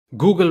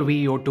Google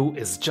Veo 2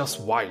 is just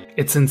wild.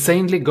 It's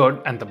insanely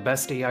good and the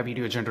best AI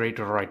video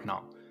generator right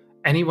now.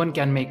 Anyone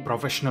can make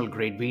professional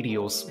grade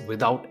videos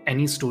without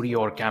any studio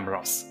or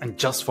cameras and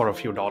just for a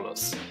few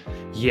dollars.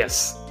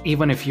 Yes,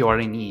 even if you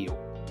are in EU.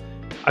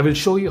 I will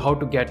show you how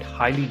to get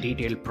highly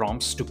detailed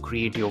prompts to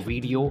create your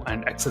video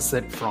and access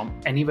it from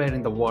anywhere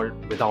in the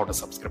world without a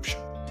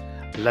subscription.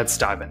 Let's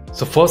dive in.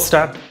 So first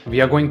step,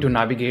 we are going to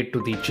navigate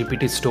to the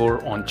GPT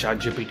store on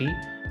ChatGPT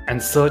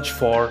and search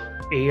for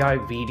AI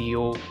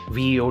Video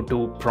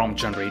Veo2 prompt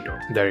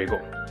generator. There you go.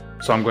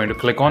 So I'm going to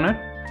click on it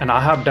and I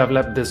have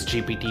developed this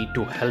GPT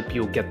to help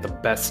you get the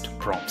best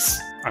prompts.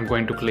 I'm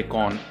going to click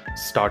on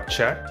Start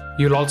Chat.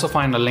 You'll also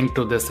find a link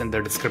to this in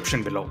the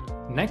description below.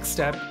 Next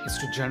step is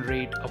to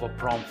generate our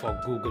prompt for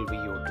Google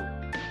Veo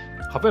 2.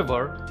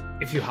 However,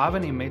 if you have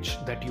an image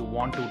that you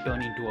want to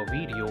turn into a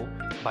video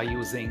by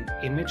using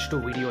image to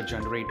video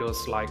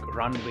generators like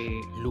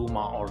Runway,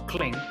 Luma or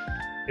Kling,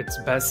 it's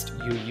best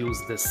you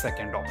use this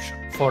second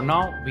option. For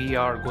now, we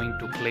are going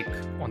to click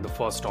on the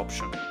first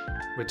option,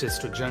 which is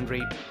to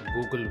generate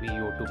a Google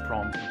Veo 2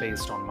 prompt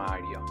based on my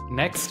idea.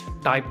 Next,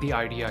 type the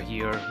idea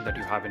here that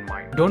you have in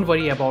mind. Don't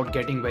worry about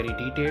getting very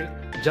detailed.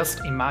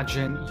 Just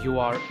imagine you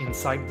are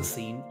inside the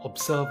scene,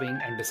 observing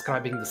and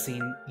describing the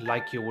scene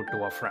like you would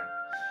to a friend.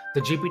 The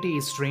GPT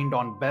is trained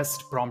on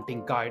best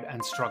prompting guide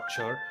and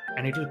structure,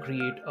 and it will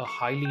create a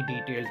highly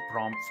detailed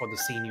prompt for the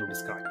scene you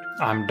described.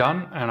 I'm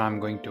done and I'm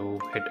going to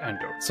hit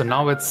enter. So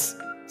now it's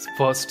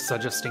first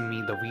suggesting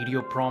me the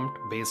video prompt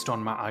based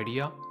on my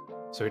idea.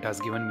 So it has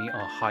given me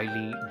a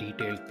highly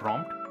detailed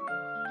prompt,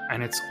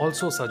 and it's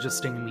also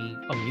suggesting me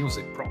a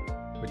music prompt,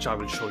 which I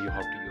will show you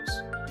how to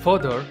use.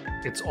 Further,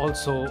 it's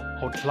also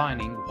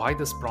outlining why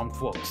this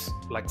prompt works,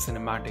 like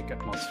cinematic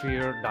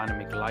atmosphere,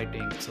 dynamic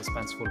lighting,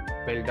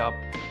 suspenseful build-up,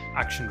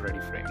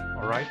 action-ready framing,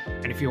 alright?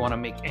 And if you want to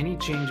make any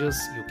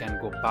changes, you can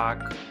go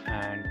back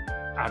and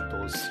add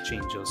those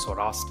changes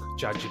or ask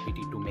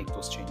ChatGPT to make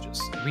those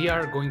changes. We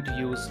are going to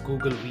use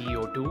Google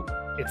Veo 2.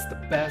 It's the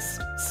best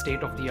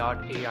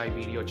state-of-the-art AI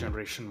video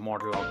generation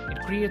model out.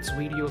 It creates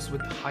videos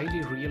with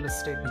highly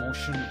realistic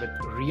motion with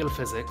real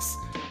physics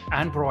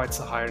and provides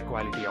a higher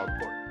quality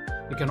output.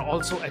 You can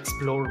also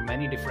explore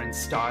many different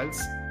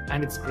styles,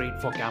 and it's great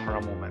for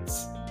camera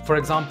movements. For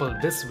example,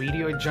 this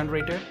video it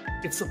generated,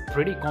 it's a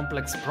pretty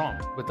complex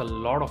prompt with a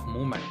lot of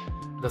movement.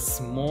 The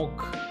smoke,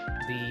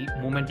 the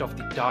movement of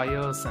the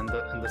tires and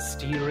the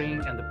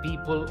steering and the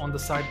people on the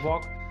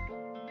sidewalk.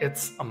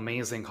 It's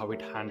amazing how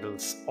it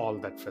handles all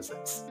that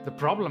physics. The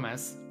problem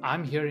is,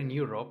 I'm here in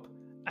Europe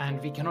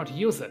and we cannot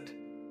use it.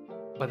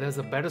 But there's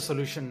a better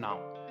solution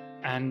now,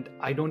 and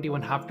I don't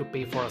even have to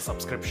pay for a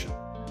subscription.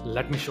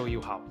 Let me show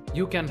you how.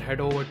 You can head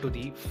over to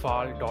the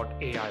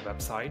fal.ai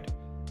website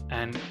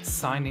and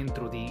sign in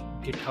through the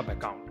GitHub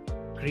account.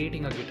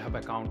 Creating a GitHub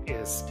account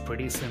is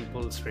pretty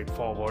simple,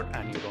 straightforward,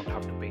 and you don't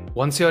have to pay.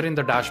 Once you're in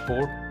the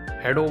dashboard,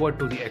 head over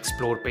to the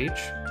Explore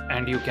page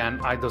and you can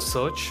either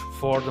search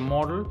for the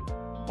model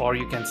or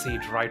you can see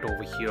it right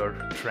over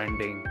here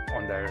trending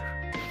on their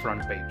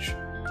front page.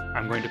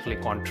 I'm going to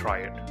click on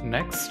Try It.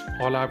 Next,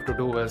 all I have to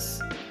do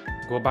is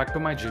go back to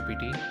my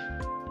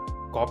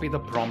GPT, copy the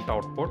prompt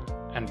output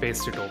and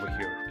paste it over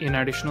here. In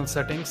additional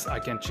settings, I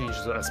can change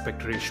the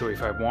aspect ratio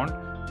if I want,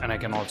 and I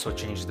can also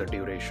change the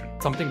duration.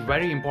 Something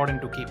very important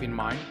to keep in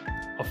mind,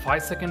 a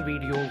 5-second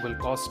video will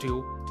cost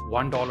you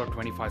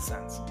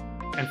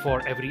 $1.25, and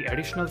for every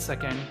additional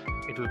second,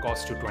 it will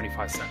cost you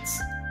 25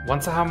 cents.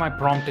 Once I have my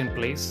prompt in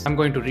place, I'm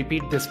going to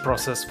repeat this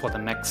process for the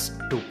next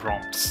 2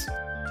 prompts.